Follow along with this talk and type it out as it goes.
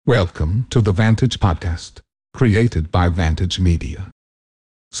Welcome to the Vantg podcast, created by Vantg Media.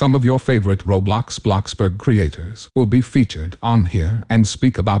 Some of your favorite Roblox Bloxburg creators will be featured on here and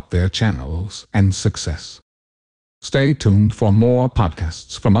speak about their channels and success. Stay tuned for more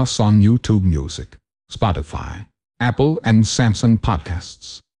podcasts from us on YouTube Music, Spotify, Apple and Samsung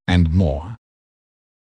Podcasts, and more.